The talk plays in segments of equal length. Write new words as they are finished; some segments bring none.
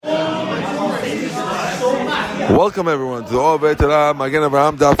Welcome everyone to the Ovet Torah Magen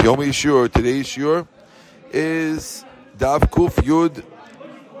Avraham Daf Yomi Shur. Today's Shur is Daf Kuf Yud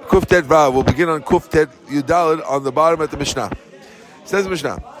Kuf Tet Vav. We'll begin on Kuf Tet Yudalid on the bottom at the Mishnah. Says the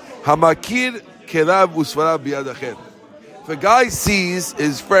Mishnah, Hamakir Kelav Usvarav Biyad Acher. If a guy sees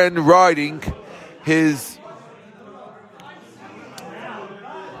his friend riding his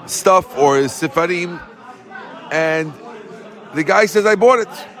stuff or his sifarim, and the guy says, I bought it.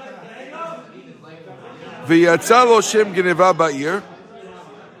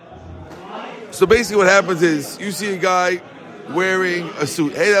 So basically what happens is you see a guy wearing a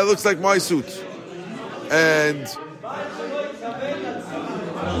suit. Hey, that looks like my suit. And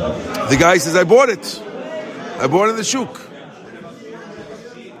the guy says, I bought it. I bought it in the shuk.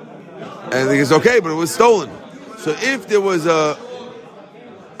 And he goes, okay, but it was stolen. So if there was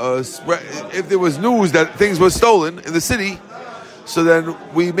if there was news that things were stolen in the city, so then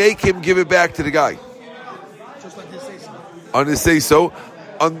we make him give it back to the guy. On his say-so,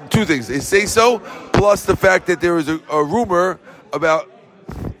 on two things. His say-so, plus the fact that there is a rumor about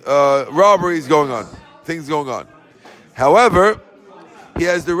robberies going on, things going on. However, he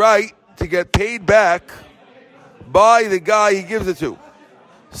has the right to get paid back by the guy he gives it to.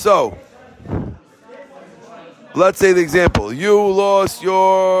 So, let's say the example. You lost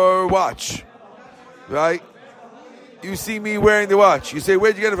your watch, right? You see me wearing the watch. You say,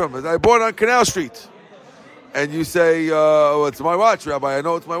 where'd you get it from? I bought it on Canal Street. And you say, oh, it's my watch, Rabbi. I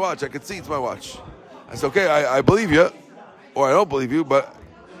know it's my watch. I can see it's my watch. I say, okay, I believe you. Or I don't believe you. But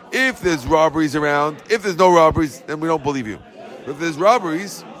if there's robberies around, if there's no robberies, then we don't believe you. But if there's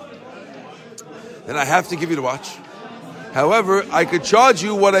robberies, then I have to give you the watch. However, I could charge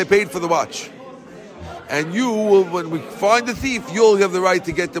you what I paid for the watch. And you will, when we find the thief, you'll have the right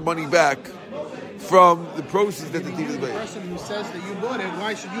to get the money back from the proceeds that the thief has made. The person who says that you bought it,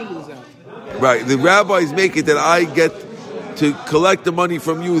 why should you lose out? Right, the rabbis make it that I get to collect the money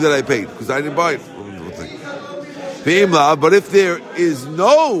from you that I paid because I didn't buy it. But if there is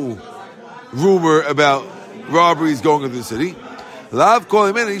no rumor about robberies going into the city,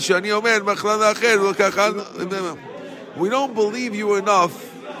 we don't believe you enough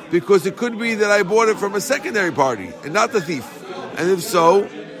because it could be that I bought it from a secondary party and not the thief. And if so,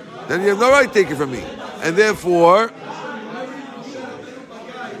 then you have no right to take it from me. And therefore,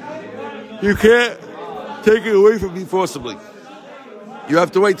 you can't take it away from me forcibly. You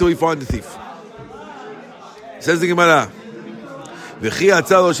have to wait till we find the thief. Says the Gemara,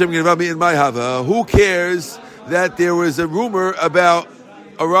 who cares that there was a rumor about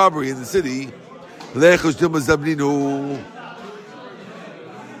a robbery in the city?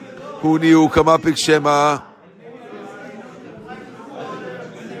 Who knew Kama Daf?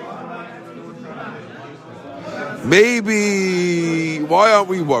 Maybe, why aren't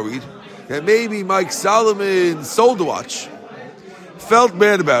we worried that maybe Mike Solomon sold the watch, felt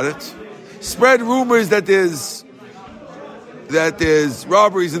bad about it, spread rumors that there's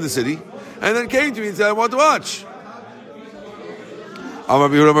robberies in the city, and then came to me and said, I want the watch.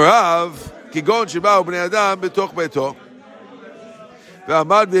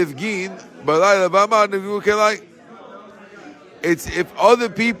 It's if other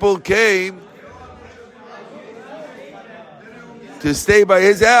people came to stay by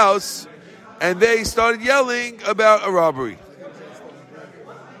his house, and they started yelling about a robbery.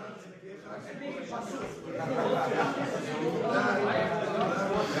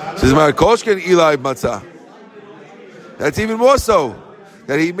 Says Mar Koshkin Eli Matzah. That's even more so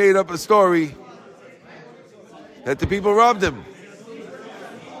that he made up a story that the people robbed him.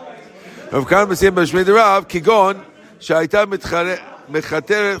 Rav Kan Masiyam B'Shmei Rav Kigon Sha'ayta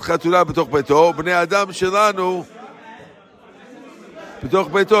Mechateret Chatula B'toch Beto Bnei Adam Shelanu בתוך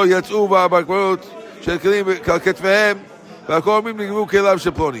ביתו יצאו בהקבלות של כלים על כתפיהם והכל אומרים נגבו כליו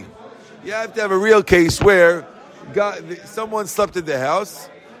של פלוני. You have to have a real case where someone slept in the house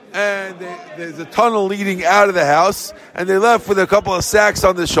and there's a tunnel leading out of the house and they left with a couple of sacks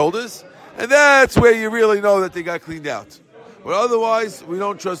on their shoulders, and that's where you really know that they got cleaned out. But otherwise, we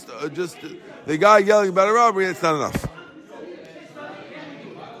don't trust just the guy yelling about a robbery. It's not enough.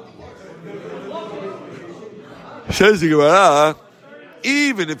 Says the Gemara,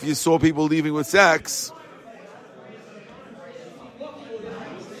 even if you saw people leaving with sacks,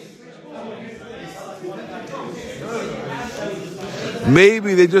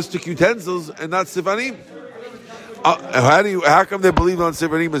 maybe they just took utensils and not sifanim. How come they believe on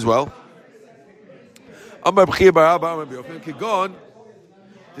sifanim as well?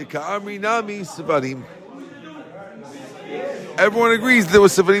 Everyone agrees there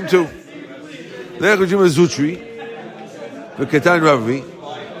was sifanim too.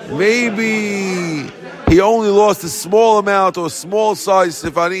 Maybe he only lost a small amount or small size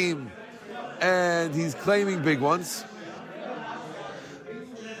sifarim, and he's claiming big ones.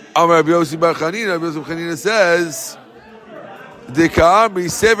 Amar Rabbi Yossi bar Chanina, Rabbi Yossi bar Chanina says,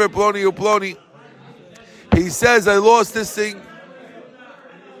 Deka'amri sever ploni uploni. He says, I lost this thing.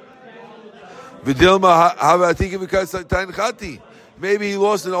 V'dilma havatika v'kas tain chati. Maybe he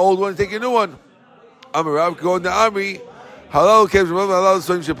lost an old one and take a new one. Amar Rav going to Amri, halal kev shemav halal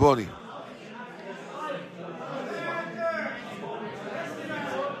soim sheploni.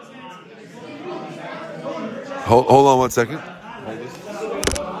 Hold on 1 second.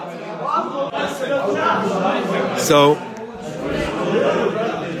 So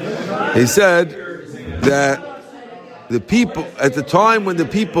he said that the people at the time when the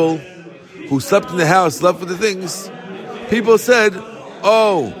people who slept in the house slept with the things, people said,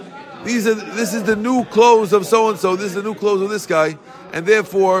 "Oh, this is the new clothes of so and so. This is the new clothes of this guy," and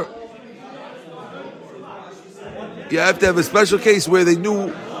therefore you have to have a special case where they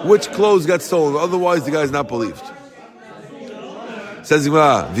knew which clothes got stolen. Otherwise, the guy's not believed. Says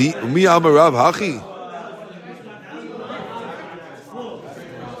Gemara, "Mi amar Rav hachi."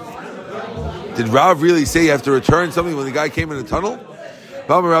 Did Rav really say you have to return something when the guy came in the tunnel?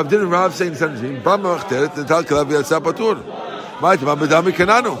 Didn't Rav say in Sanjim?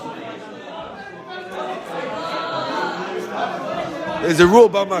 There's a rule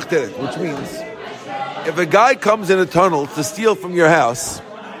about Machteret, which means if a guy comes in a tunnel to steal from your house,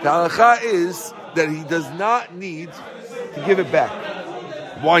 the halakha is that he does not need to give it back.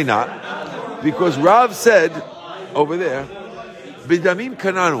 Why not? Because Rav said over there, Bidamim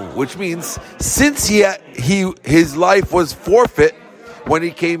kananu, which means since his life was forfeit when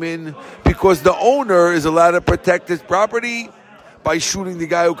he came in, because the owner is allowed to protect his property by shooting the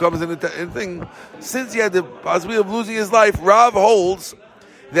guy who comes in the thing. Since he had the possibility of losing his life, Rav holds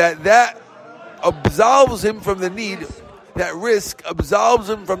that absolves him from the need, that risk absolves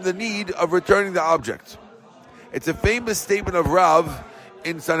him from the need of returning the object. It's a famous statement of Rav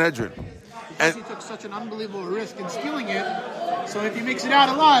in Sanhedrin. Because he took such an unbelievable risk in stealing it, so if he makes it out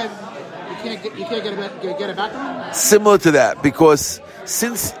alive, you can't get it back to him? Similar to that, because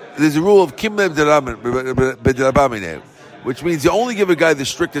since there's a rule of Kimlev B'Derabamine, which means you only give a guy the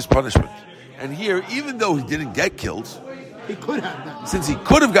strictest punishment. And here, even though he didn't get killed, he could have done. Since he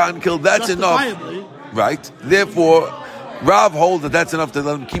could have gotten killed, that's enough. Right? Therefore, Rav holds that that's enough to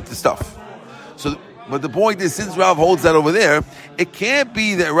let him keep the stuff. So, but the point is, since Rav holds that over there, it can't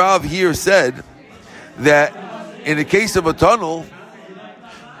be that Rav here said that in the case of a tunnel,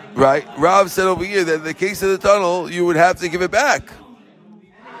 right? Rav said over here that in the case of the tunnel, you would have to give it back.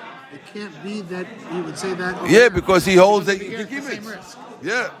 It can't be that he would say that. Yeah, there, because he holds that you can keep it. Risk.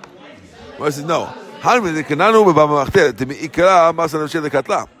 Yeah. Well, I said no. Over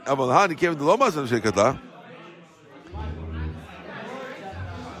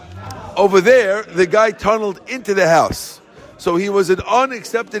there, the guy tunneled into the house. So he was an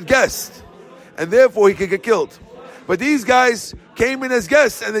unaccepted guest. And therefore he could get killed. But these guys came in as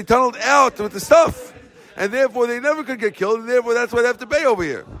guests and they tunneled out with the stuff. And therefore they never could get killed. And therefore that's why they have to pay over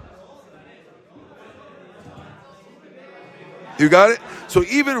here. You got it? So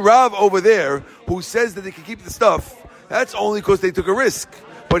even Rav over there, who says that they can keep the stuff, that's only because they took a risk.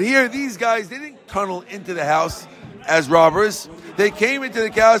 But here, these guys, they didn't tunnel into the house as robbers. They came into the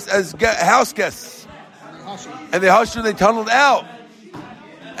house as house guests. And they hushed and they tunneled out.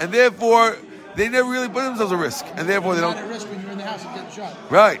 And therefore, they never really put themselves at risk. And therefore, they don't... You're not at risk when you're in the house and getting shot.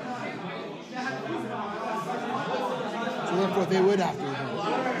 Right. So therefore, they would have to.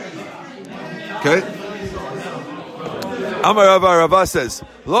 Okay. Amar Rava says,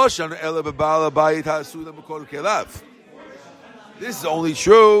 this is only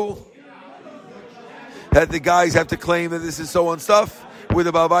true that the guys have to claim that this is so and stuff with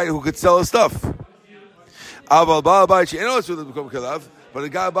a Baal who could sell his stuff. But a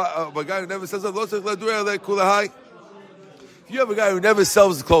guy who never sells if you have a guy who never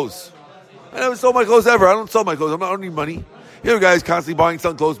sells his clothes, I never sold my clothes ever. I don't sell my clothes. I don't need money. You have a guy who's constantly buying,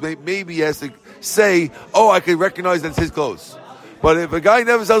 selling clothes. Maybe he has to say, I can recognize that's his clothes. But if a guy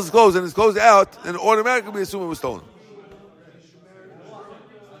never sells his clothes and his clothes are out, then automatically we assume it was stolen.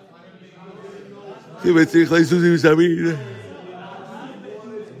 Well, it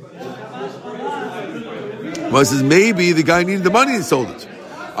says maybe the guy needed the money and sold it.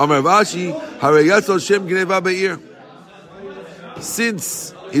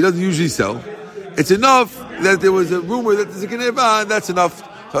 Since he doesn't usually sell, it's enough that there was a rumor that there's a Geneva, and that's enough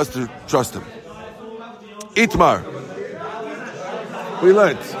for us to trust him. Itmar. We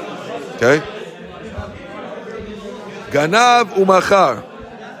learned. Okay? Ganav umachar.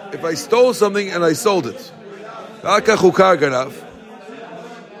 if I stole something and I sold it,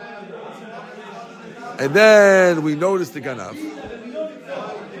 and then we noticed the ganav.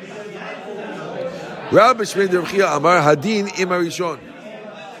 Rabbi Shimon Rav Chia Amar Hadin im Harishon.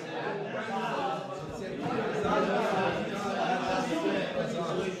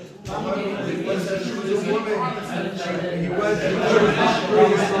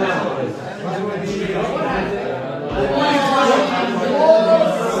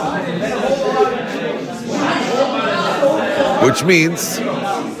 Which means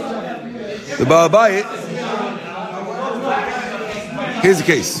the Baal Bayit. Here's the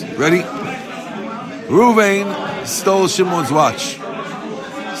case. Ready? Ruvain stole Shimon's watch,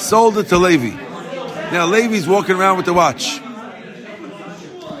 sold it to Levi. Now Levi's walking around with the watch,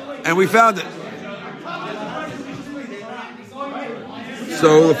 and we found it.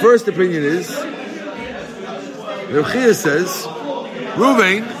 So the first opinion is, Rav Chia says,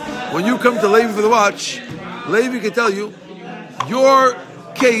 Ruvain, when you come to Levi for the watch, Levi can tell you, your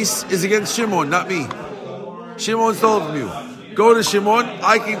case is against Shimon, not me. Shimon stole it from you. Go to Shimon,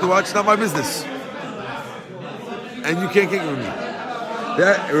 I keep the watch, not my business. And you can't kick it from me.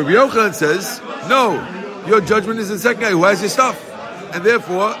 That Rabbi Yochanan says, no, your judgment is the second guy who has your stuff. And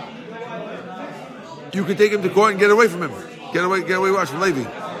therefore, you can take him to court and get away from him. Get away watch from Levi.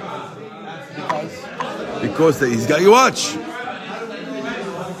 Because he's got your watch.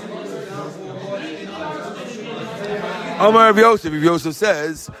 Amar Rav Yosef. Rav Yosef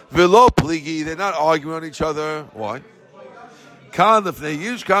says, "Velo pligi." They're not arguing on each other. Why? Kan lefnei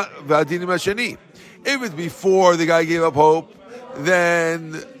yish, kan v'adinim hasheni. If it's before the guy gave up hope,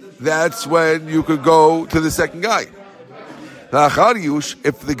 then that's when you could go to the second guy. La'achar yush,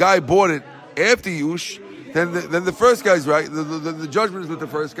 if the guy bought it after yush, then the first guy's right. The judgment is with the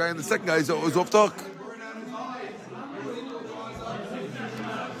first guy, and the second guy is off the hook.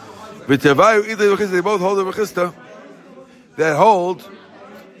 They both hold the rechista that hold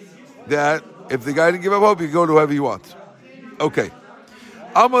that if the guy didn't give up hope, you can go to whoever you want. Okay.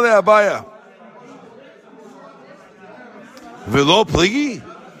 Amalei Abaya. Velo pligi?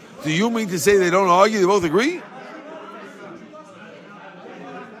 Do you mean to say they don't argue? They both agree?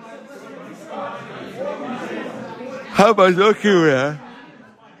 How about okay?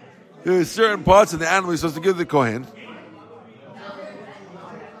 There are certain parts of the animal you're supposed to give the Kohen.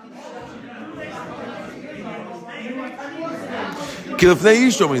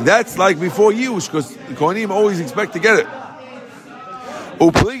 That's like before Yush, because the Kohanim always expect to get it.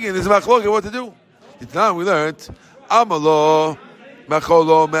 Upligin is machlok what to do. It's now we learned Amalo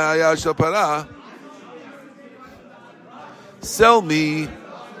Macholo Me'aya Shel Para. Sell me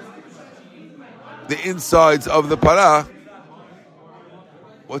the insides of the para.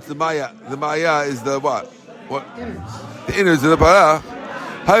 What's the maya? The maya is the what? What? The innards of the para.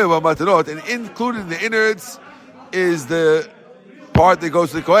 And included in the innards is the part that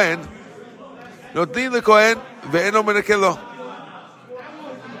goes to the Kohen. Notnin the Kohen ve'eno menakelo.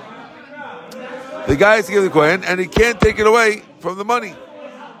 The guy has to give the Kohen, and he can't take it away from the money.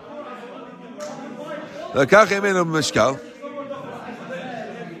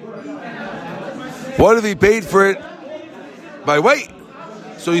 What if he paid for it by weight?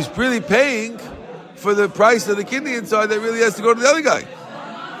 So he's really paying for the price of the kidney inside that really has to go to the other guy.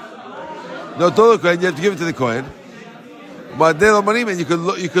 No, to the Kohen, you have to give it to the Kohen. But you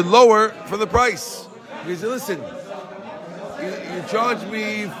could lower for the price. You say, listen, you charged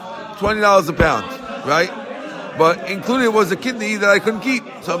me $20 a pound, right? But included was a kidney that I couldn't keep,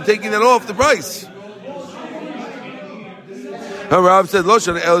 so I'm taking that off the price. And Rav said, "Lo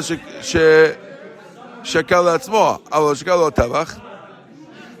shana el shekal atzmo, alo shekal lo tavach,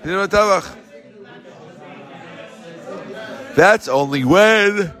 no tavach." That's only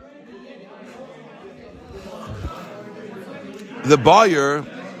when the buyer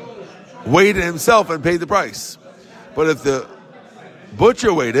weighed it himself and paid the price. But if the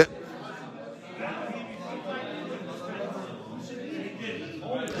butcher weighed it,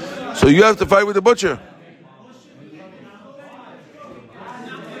 so you have to fight with the butcher.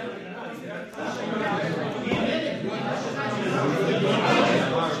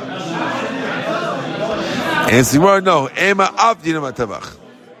 And Simar, no.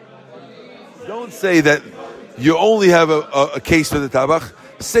 Don't say that you only have a case for the tabach.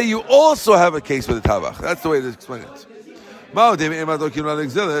 Say you also have a case for the tabach. That's the way to explain it.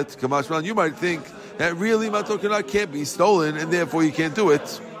 You might think that really matokina can't be stolen, and therefore you can't do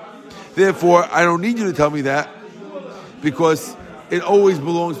it. Therefore, I don't need you to tell me that, because it always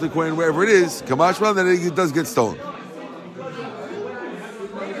belongs to the Kohen wherever it is. Kamashman, that it does get stolen.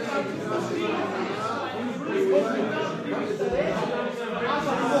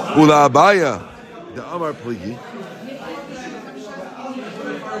 Ula Abaya, the Amar Pligi.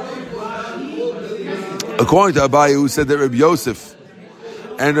 According to Abaya, who said that Rabbi Yosef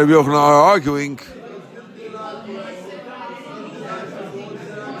and Rabbi Yochanan are arguing,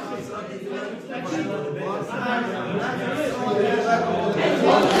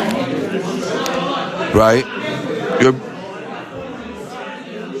 right?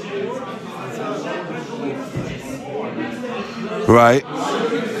 Right.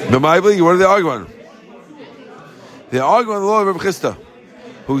 What are they arguing? They're arguing on the law of Rabbi Chisda,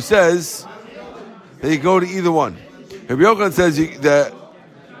 who says that you go to either one. Rabbi Yochanan says that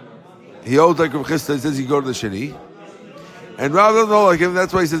he holds like Rabbi Chisda, he says you go to the Sheni. And Rav doesn't hold like him,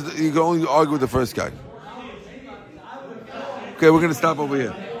 that's why he says you can only argue with the first guy. Okay, we're going to stop over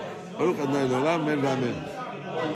here.